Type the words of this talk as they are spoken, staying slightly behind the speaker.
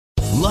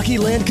Lucky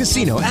Land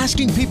Casino,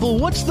 asking people,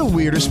 what's the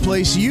weirdest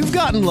place you've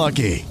gotten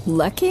lucky?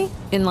 Lucky?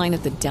 In line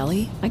at the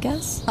deli, I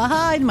guess?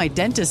 Aha, in my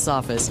dentist's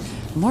office.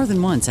 More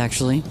than once,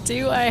 actually.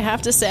 Do I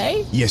have to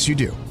say? Yes, you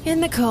do. In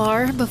the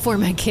car before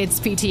my kids'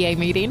 PTA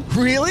meeting.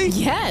 Really?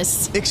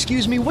 Yes.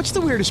 Excuse me, what's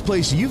the weirdest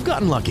place you've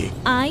gotten lucky?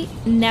 I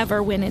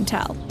never win and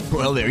tell.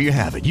 Well, there you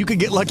have it. You can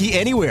get lucky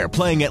anywhere,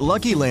 playing at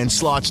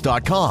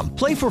LuckyLandSlots.com.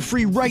 Play for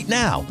free right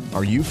now.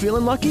 Are you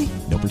feeling lucky?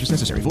 No purchase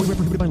necessary. Void where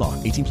prohibited by law.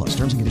 18 plus.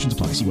 Terms and conditions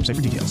apply. See website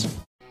for details.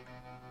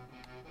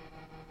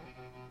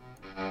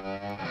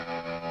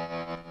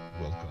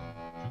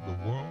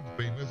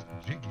 Famous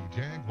Jiggy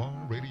Jaguar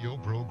radio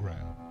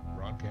program,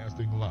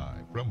 broadcasting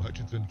live from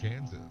Hutchinson,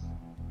 Kansas.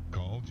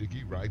 Call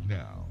Jiggy right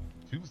now,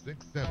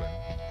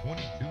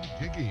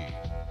 267-22-JIGGY.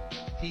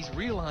 He's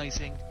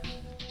realizing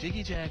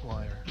Jiggy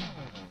Jaguar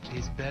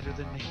is better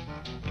than me.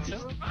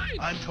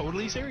 I'm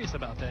totally serious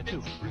about that,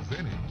 too.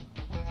 Presenting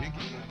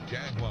Jiggy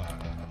Jaguar.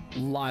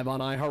 Live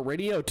on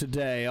iHeartRadio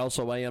today,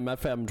 also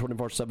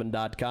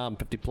AMFM247.com,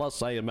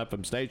 50-plus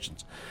AM/FM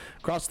stations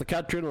across the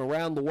country and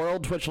around the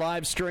world. Twitch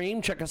live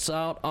stream. Check us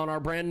out on our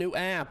brand new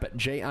app at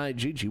JIGGY.com.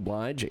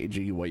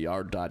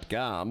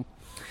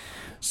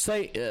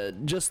 Say,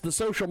 just the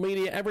social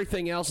media,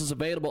 everything else is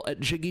available at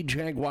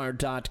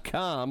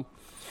JiggyJaguar.com.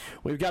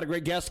 We've got a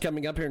great guest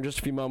coming up here in just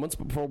a few moments,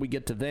 but before we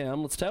get to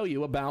them, let's tell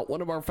you about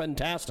one of our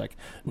fantastic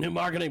new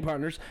marketing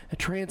partners at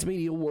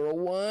Transmedia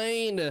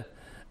Worldwide.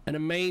 An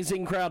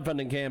amazing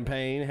crowdfunding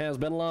campaign has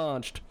been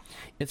launched.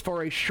 It's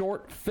for a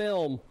short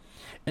film.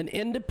 An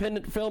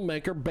independent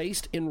filmmaker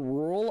based in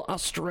rural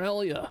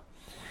Australia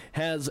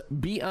has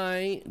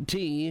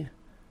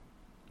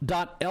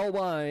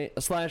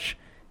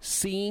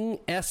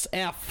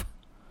bit.ly/seeing-sf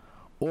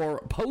or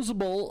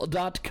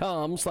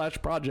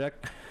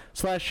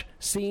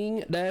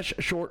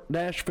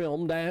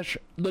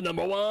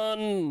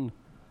posable.com/project/seeing-short-film-1.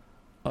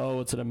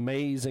 Oh, it's an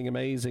amazing,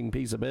 amazing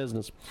piece of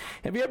business.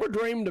 Have you ever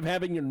dreamed of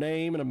having your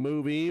name in a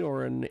movie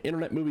or an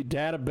Internet Movie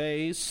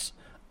Database,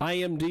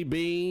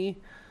 IMDb?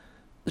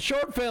 The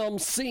short film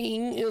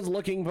Seeing is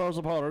looking for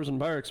supporters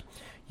and perks.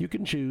 You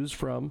can choose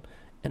from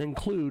and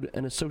include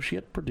an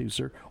associate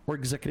producer or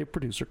executive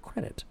producer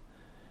credit.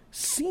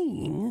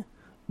 Seeing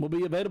will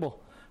be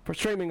available for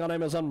streaming on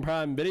Amazon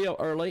Prime Video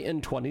early in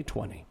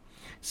 2020.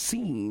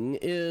 Seeing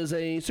is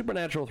a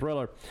supernatural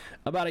thriller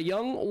about a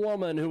young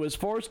woman who is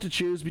forced to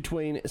choose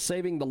between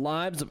saving the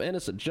lives of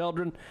innocent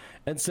children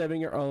and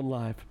saving her own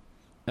life.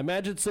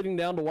 Imagine sitting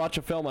down to watch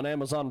a film on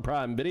Amazon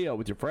Prime Video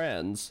with your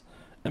friends,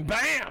 and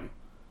bam!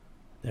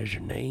 There's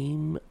your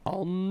name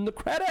on the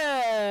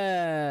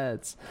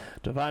credits.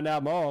 To find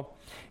out more,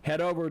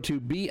 head over to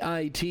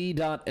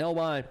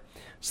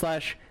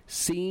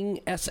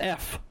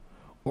bit.ly/seeing-sf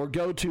or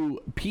go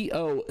to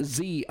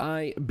pozible.com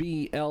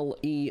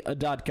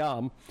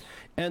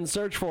and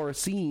search for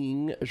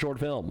Seeing Short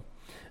Film.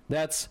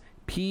 That's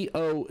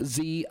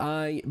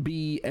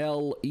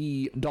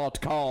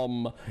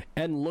pozible.com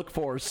and look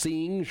for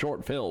Seeing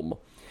Short Film.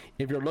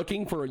 If you're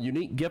looking for a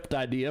unique gift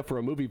idea for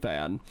a movie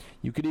fan,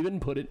 you could even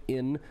put it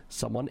in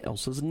someone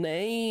else's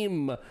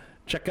name.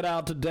 Check it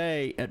out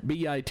today at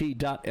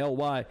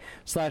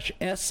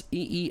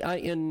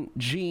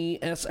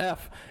bit.ly/seeing-sf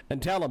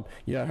and tell them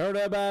you heard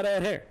about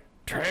it here.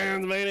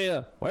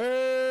 Transmedia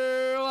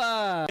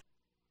Worldwide.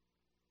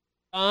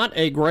 Got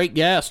a great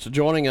guest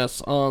joining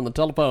us on the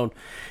telephone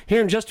here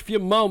in just a few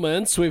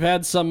moments. We've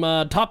had some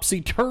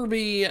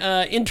topsy-turvy,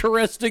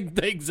 interesting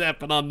things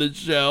happen on this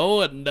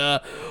show, and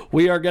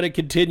we are going to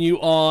continue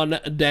on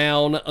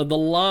down the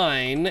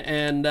line,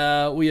 and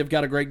we have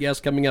got a great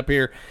guest coming up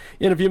here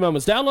in a few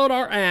moments. Download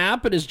our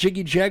app. It is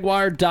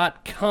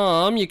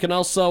JiggyJaguar.com. You can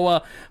also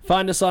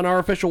find us on our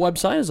official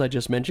website, as I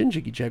just mentioned,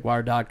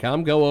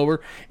 JiggyJaguar.com. Go over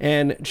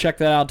and check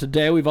that out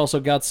today. We've also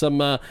got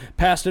some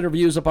past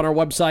interviews up on our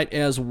website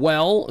as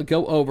well.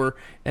 Go over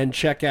and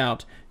check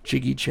out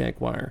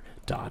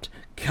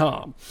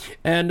JiggyJaguar.com.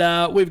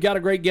 And we've got a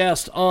great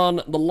guest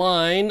on the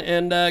line.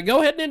 And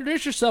go ahead and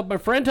introduce yourself, my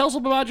friend. Tell us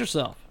about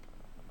yourself.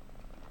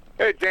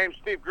 Hey, James,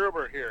 Steve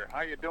Gruber here.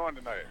 How you doing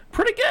tonight?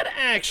 Pretty good,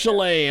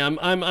 actually.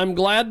 I'm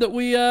glad that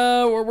we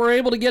were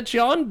able to get you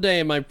on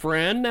today, my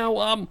friend.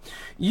 Now,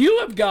 you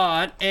have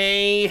got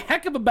a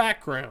heck of a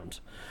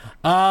background.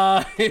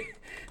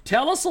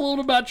 Tell us a little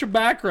about your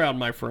background,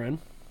 my friend.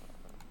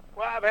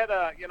 Well, I've had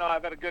a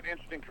good,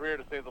 interesting career,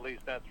 to say the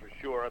least. That's for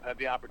sure. I've had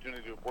the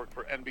opportunity to work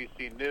for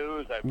NBC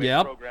News. I've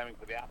been programming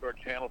for the Outdoor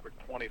Channel for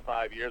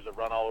 25 years. I've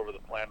run all over the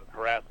planet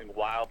harassing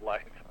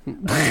wildlife.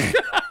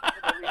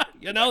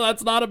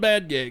 That's not a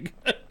bad gig.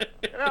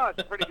 It's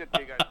a pretty good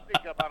gig. I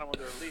sneak up on them when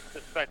they're least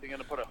suspecting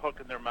and to put a hook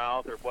in their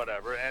mouth or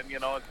whatever. And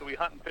so we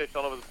hunt and fish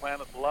all over the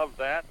planet. Love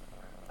that.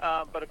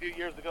 But a few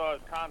years ago, I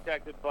was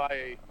contacted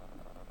by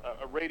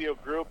a radio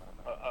group.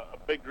 A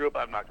big group,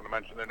 I'm not going to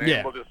mention their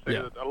name, we'll just say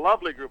that a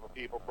lovely group of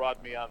people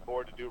brought me on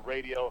board to do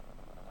radio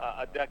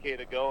a decade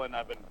ago, and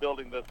I've been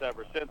building this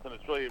ever since, and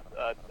it's really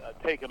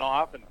taken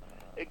off, and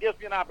it gives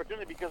me an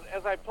opportunity because,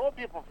 as I've told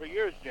people for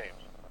years, James,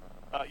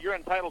 you're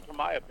entitled to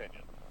my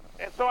opinion,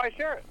 and so I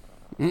share it.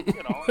 So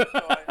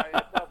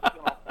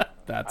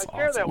That's I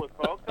share awesome. that with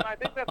folks, and I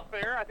think that's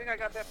fair. I think I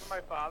got that from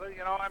my father. You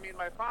know, I mean,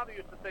 my father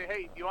used to say,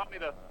 hey, do you want me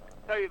to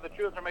tell you the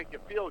truth or make you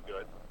feel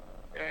good?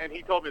 And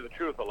he told me the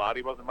truth a lot.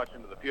 He wasn't much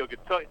into the feel good.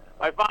 So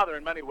my father,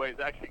 in many ways,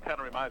 actually kind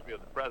of reminds me of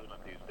the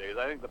president these days.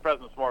 I think the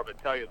president's more of a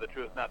tell you the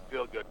truth, not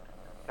feel good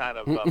kind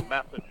of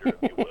messenger,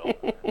 if you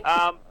will.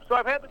 So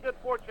I've had the good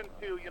fortune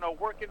to,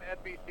 work in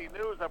NBC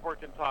News. I've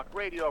worked in talk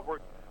radio. I've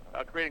worked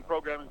creating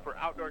programming for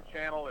Outdoor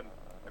Channel and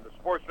the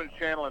Sportsman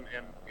Channel, and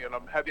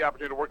had the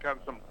opportunity to work on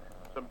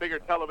some bigger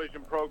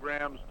television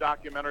programs,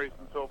 documentaries,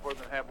 and so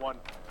forth, and have one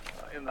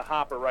in the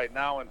hopper right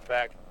now. In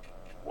fact,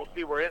 we'll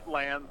see where it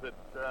lands.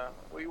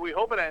 We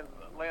hope it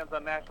lands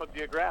on National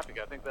Geographic.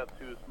 I think that's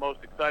who's most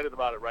excited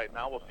about it right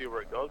now. We'll see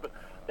where it goes. But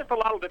just a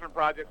lot of different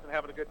projects and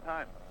having a good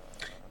time.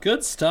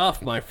 Good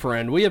stuff, my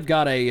friend. We have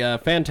got a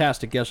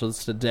fantastic guest with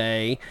us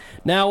today.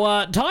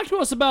 Now, talk to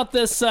us about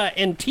this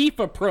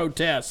Antifa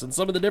protest and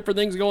some of the different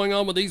things going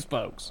on with these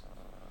folks.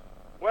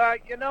 Well, as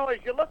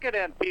you look at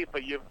Antifa,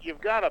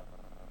 you've got to,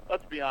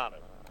 let's be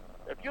honest,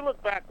 if you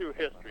look back through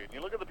history and you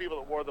look at the people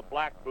that wore the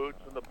black boots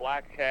and the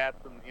black hats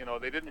and,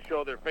 they didn't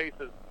show their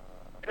faces,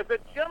 as a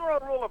general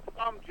rule of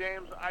thumb,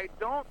 James, I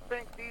don't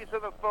think these are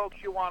the folks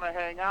you want to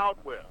hang out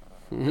with.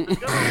 As a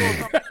general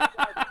rule of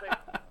thumb,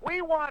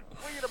 we want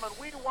freedom and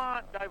we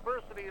want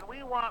diversity and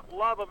we want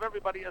love of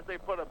everybody, as they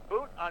put a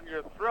boot on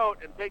your throat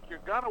and take your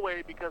gun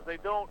away because they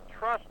don't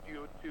trust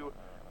you to,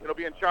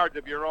 be in charge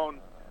of your own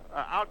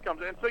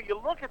outcomes. And so you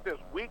look at this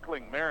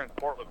weakling mayor in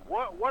Portland.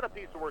 What a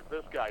piece of work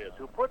this guy is,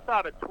 who puts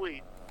out a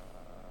tweet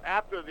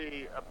after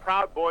the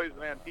Proud Boys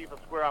and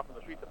Antifa square off in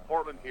the streets of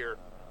Portland here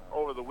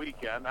over the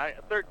weekend.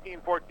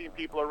 13, 14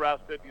 people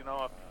arrested,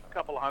 a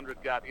couple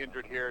hundred got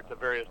injured here to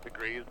various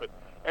degrees,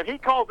 and he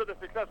calls it a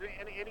success,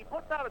 and he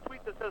puts out a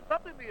tweet that says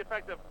something to the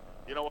effect of,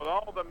 with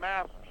all the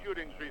mass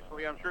shootings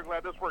recently, I'm sure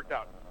glad this worked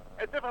out,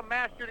 as if a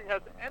mass shooting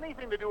has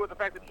anything to do with the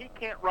fact that he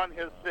can't run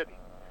his city,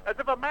 as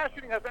if a mass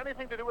shooting has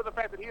anything to do with the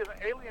fact that he has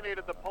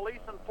alienated the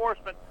police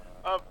enforcement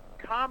of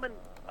common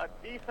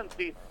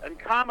decency and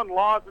common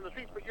laws in the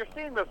streets. But you're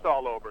seeing this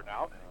all over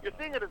now. You're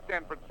seeing it in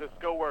San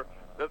Francisco, where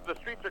the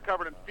streets are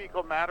covered in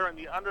fecal matter and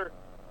the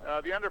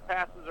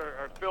underpasses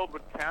are filled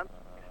with tents.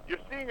 You're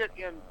seeing it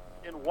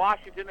in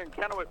Washington, in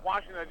Kennewick,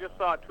 Washington. I just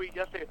saw a tweet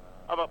yesterday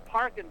of a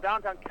park in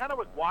downtown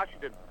Kennewick,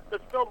 Washington,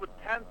 that's filled with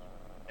tents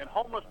and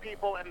homeless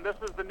people, and this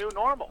is the new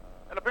normal.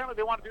 And apparently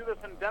they want to do this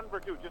in Denver,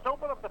 too. Just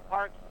open up the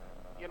parks,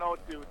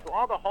 to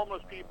all the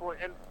homeless people,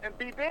 and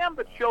be damned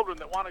the children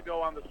that want to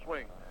go on the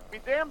swing. Be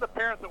damned the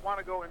parents that want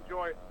to go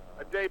enjoy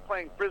a day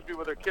playing Frisbee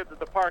with their kids at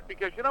the park,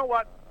 because you know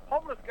what?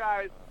 Homeless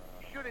guys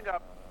shooting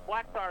up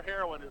black tar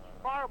heroin is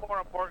far more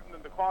important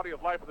than the quality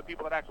of life of the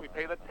people that actually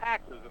pay the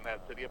taxes in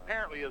that city,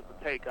 apparently, is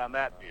the take on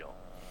that deal.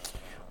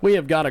 We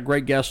have got a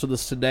great guest with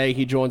us today.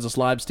 He joins us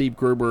live. Steve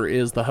Gruber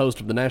is the host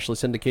of the nationally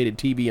syndicated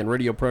TV and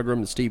radio program,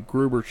 The Steve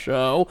Gruber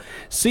Show.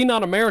 Seen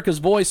on America's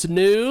Voice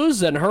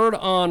News and heard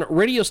on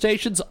radio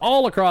stations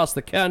all across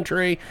the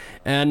country.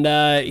 And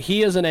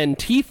he is an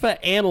Antifa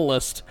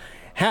analyst.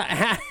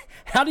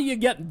 How do you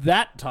get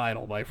that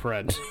title, my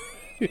friend?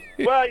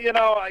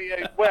 Well,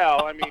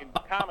 I mean,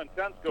 common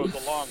sense goes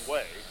a long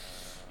way.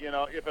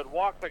 If it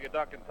walks like a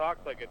duck and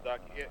talks like a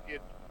duck,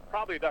 it's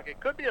probably a duck. It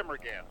could be a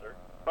merganser,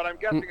 but I'm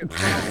guessing it's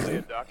probably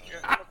a duck.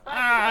 Yes.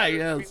 I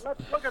mean,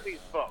 let's look at these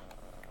folks.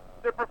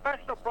 They're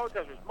professional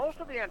protesters. Most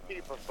of the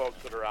Antifa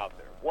folks that are out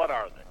there, what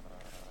are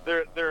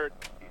they?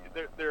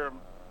 They're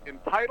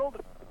entitled,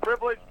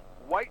 privileged,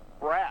 white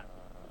brats,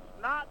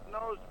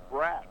 snot-nosed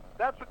brats.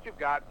 That's what you've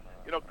got,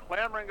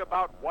 clamoring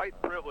about white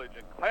privilege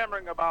and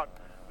clamoring about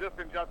this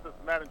injustice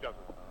and that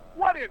injustice.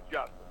 What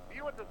injustice?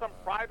 You went to some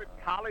private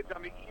college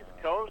on the East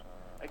Coast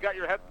and got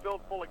your head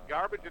filled full of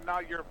garbage, and now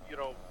you're,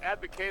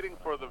 advocating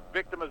for the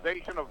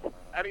victimization of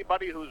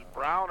anybody who's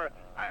brown. Or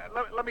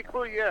let me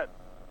clue you in.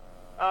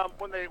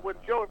 When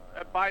Joe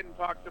Biden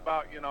talks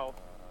about,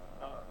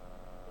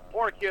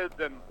 poor kids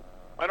and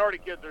minority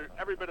kids are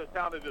every bit as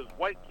talented as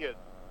white kids,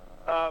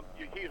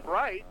 he's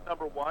right,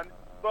 number one.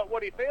 But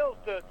what he fails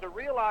to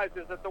realize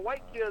is that the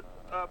white kids,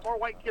 more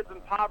white kids in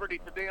poverty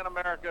today in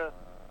America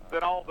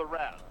than all the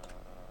rest,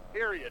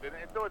 period. And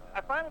so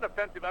I find it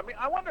offensive. I mean,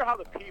 I wonder how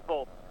the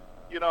people,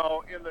 in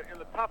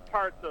the tough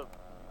parts of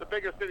the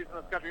bigger cities in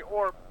this country,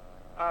 or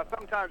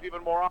sometimes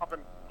even more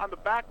often on the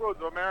back roads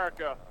of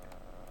America,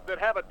 that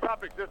have a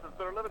tough existence,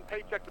 that are living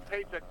paycheck to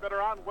paycheck, that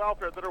are on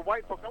welfare, that are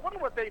white folks. I wonder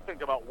what they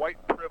think about white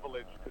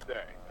privilege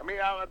today. I mean,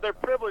 they're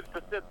privileged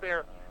to sit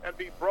there and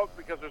be broke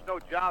because there's no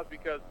jobs,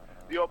 because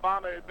the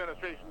Obama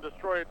administration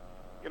destroyed,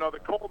 the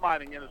coal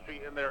mining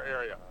industry in their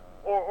area.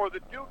 Or the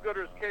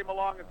do-gooders came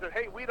along and said,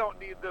 hey, we don't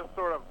need this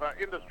sort of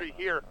industry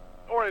here.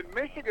 Or in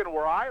Michigan,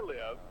 where I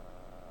live,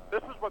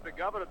 this is what the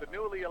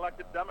newly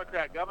elected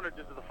Democrat governor,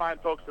 did to the fine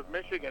folks of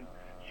Michigan.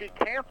 She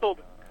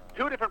canceled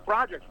 2 different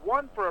projects,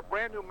 one for a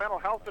brand-new mental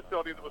health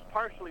facility that was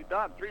partially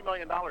done, $3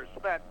 million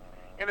spent,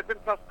 and it's in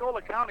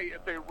Tuscola County.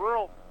 It's a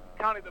rural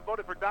county that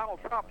voted for Donald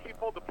Trump. She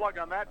pulled the plug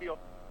on that deal,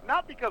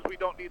 not because we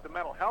don't need the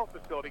mental health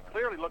facility.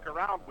 Clearly, look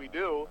around, we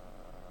do.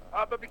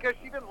 But because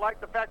she didn't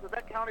like the fact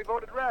that county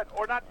voted red.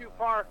 Or not too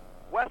far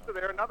west of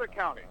there, another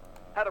county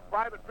had a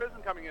private prison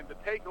coming in to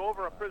take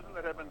over a prison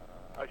that had been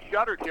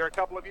shuttered here a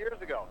couple of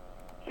years ago.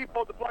 She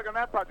pulled the plug on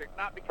that project,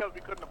 not because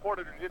we couldn't afford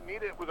it or didn't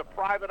need it. It was a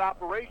private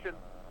operation,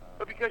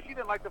 but because she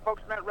didn't like the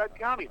folks in that red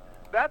county.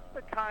 That's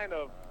the kind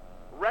of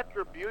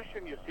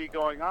retribution you see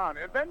going on.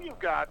 And then you've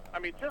got, I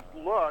mean, just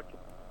look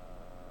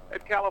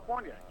at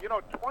California.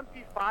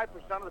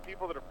 25% of the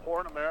people that are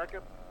poor in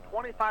America,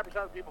 25% of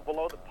the people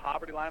below the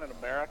poverty line in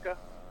America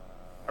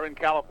are in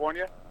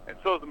California, and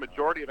so is the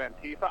majority of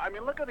Antifa. I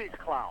mean, look at these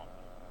clowns.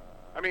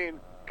 I mean,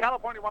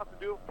 California wants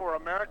to do for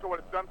America what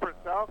it's done for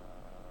itself.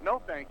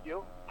 No, thank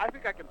you. I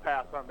think I can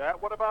pass on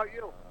that. What about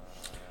you?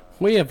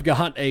 We have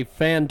got a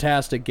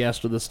fantastic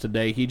guest with us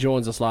today. He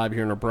joins us live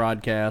here in our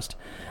broadcast.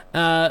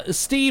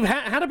 Steve,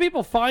 how do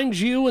people find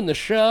you and the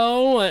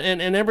show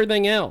and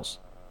everything else?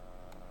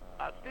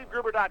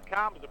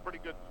 SteveGruber.com is a pretty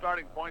good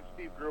starting point.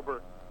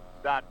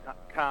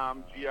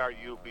 SteveGruber.com,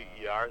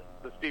 Gruber.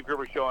 The Steve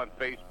Gruber Show on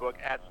Facebook.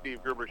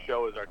 @Steve Gruber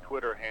Show is our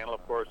Twitter handle,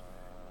 of course.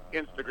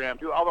 Instagram,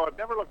 too. Although I've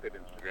never looked at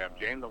Instagram,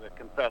 James. I'm going to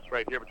confess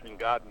right here between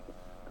God and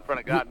in front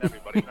of God and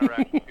everybody. I've never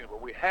actually seen it,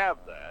 but we have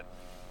that.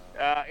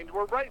 And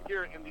we're right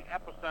here in the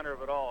epicenter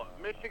of it all.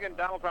 Michigan,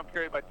 Donald Trump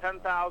carried by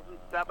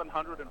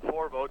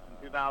 10,704 votes in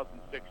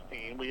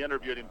 2016. We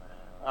interviewed him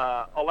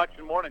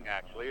election morning,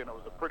 actually, and it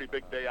was a pretty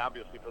big day,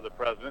 obviously, for the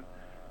president.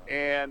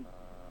 And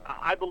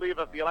I believe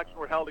if the election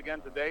were held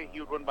again today,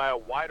 he would win by a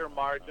wider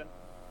margin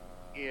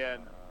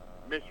in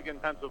Michigan,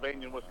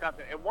 Pennsylvania, and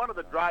Wisconsin. And one of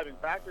the driving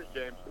factors,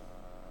 James,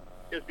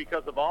 is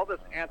because of all this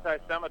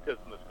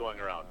anti-Semitism that's going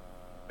around.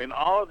 I mean,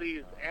 all of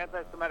these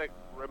anti-Semitic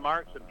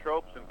remarks and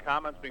tropes and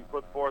comments being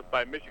put forth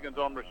by Michigan's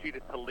own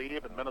Rashida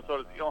Tlaib and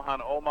Minnesota's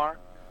Ilhan Omar.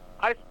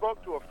 I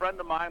spoke to a friend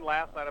of mine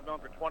last night I've known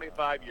for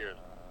 25 years.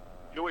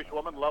 Jewish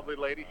woman, lovely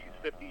lady. She's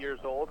 50 years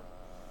old.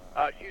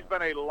 She's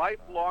been a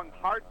lifelong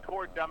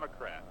hardcore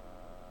Democrat.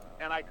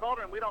 And I called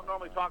her, and we don't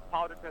normally talk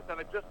politics. I said,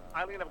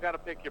 Eileen, I've got to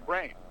pick your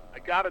brain. I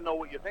got to know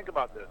what you think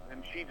about this.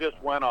 And she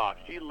just went off.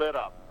 She lit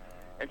up.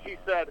 And she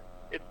said,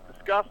 it's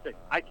disgusting.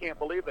 I can't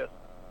believe this.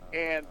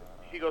 And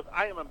she goes,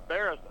 I am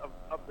embarrassed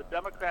of the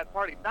Democrat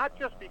Party, not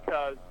just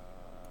because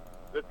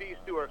that these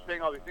two are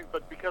saying all these things,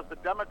 but because the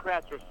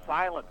Democrats are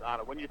silent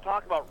on it. When you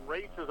talk about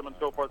racism and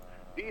so forth,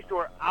 these two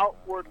are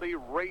outwardly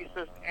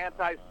racist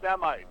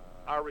anti-Semites,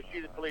 are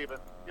Rashida Tlaib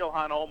and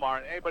Ilhan Omar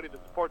and anybody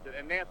that supports it.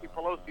 And Nancy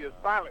Pelosi is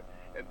silent.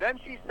 And then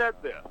she said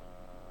this,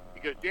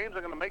 because, James,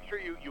 I'm going to make sure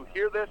you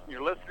hear this and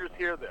your listeners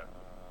hear this.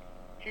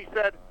 She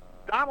said,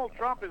 Donald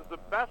Trump is the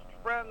best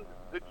friend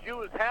the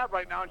Jews have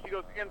right now. And she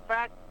goes, in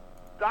fact,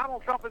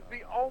 Donald Trump is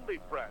the only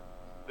friend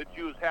the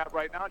Jews have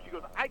right now. And she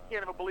goes, I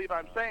can't even believe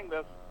I'm saying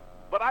this,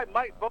 but I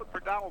might vote for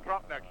Donald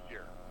Trump next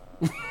year.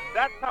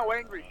 That's how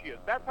angry she is.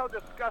 That's how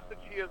disgusted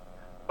she is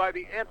by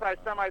the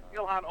anti-Semites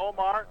Ilhan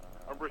Omar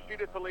and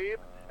Rashida Tlaib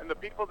and the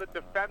people that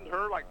defend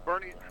her, like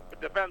Bernie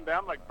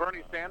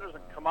Sanders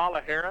and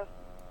Kamala Harris.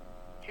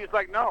 She's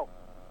like, no,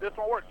 this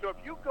won't work. So if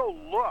you go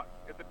look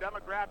at the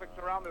demographics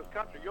around this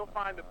country, you'll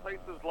find that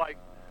places like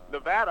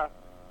Nevada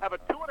have a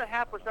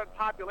 2.5%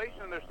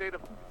 population in their state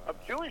of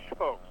Jewish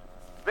folks.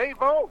 They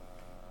vote.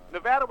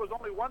 Nevada was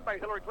only won by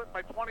Hillary Clinton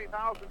by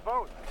 20,000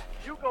 votes.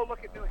 You go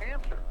look at New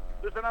Hampshire.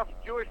 There's enough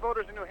Jewish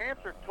voters in New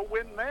Hampshire to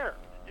win there.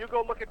 You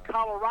go look at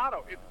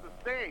Colorado. It's the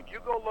same. You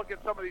go look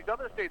at some of these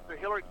other states that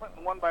Hillary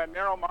Clinton won by a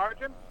narrow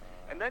margin.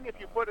 And then if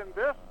you put in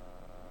this,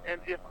 and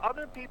if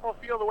other people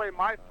feel the way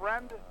my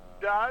friend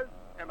does,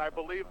 and I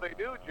believe they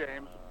do,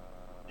 James,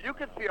 you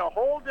could see a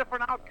whole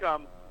different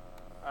outcome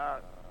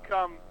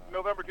come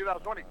November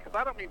 2020. Because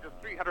I don't mean just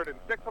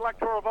 306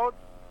 electoral votes.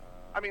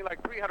 I mean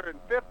like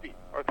 350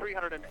 or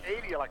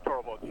 380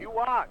 electoral votes. You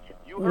watch.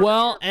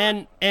 Well,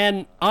 and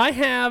I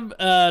have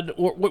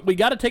we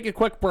got to take a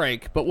quick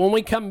break, but when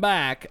we come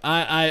back,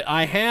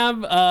 I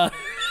have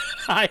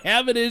I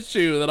have an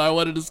issue that I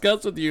want to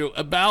discuss with you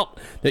about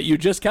that you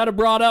just kind of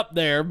brought up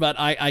there, but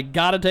I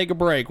got to take a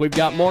break. We've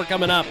got more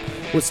coming up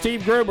with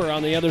Steve Gruber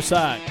on the other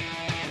side.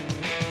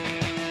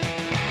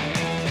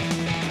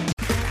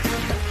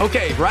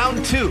 Okay,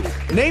 round two.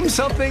 Name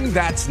something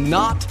that's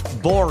not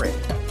boring.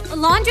 A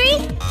laundry?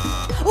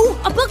 Ooh,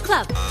 a book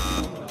club.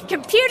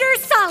 Computer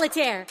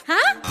solitaire,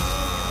 huh?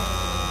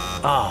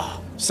 Ah,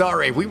 oh,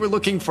 sorry, we were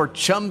looking for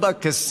Chumba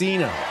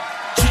Casino.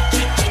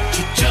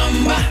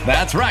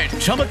 That's right,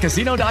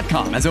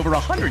 ChumbaCasino.com has over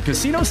 100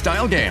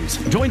 casino-style games.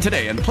 Join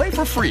today and play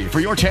for free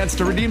for your chance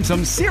to redeem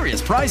some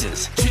serious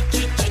prizes.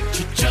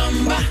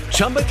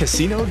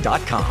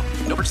 ChumbaCasino.com.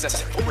 No purchase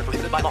necessary. Void where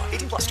prohibited by law.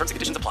 18+ terms and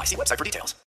conditions apply. See website for details.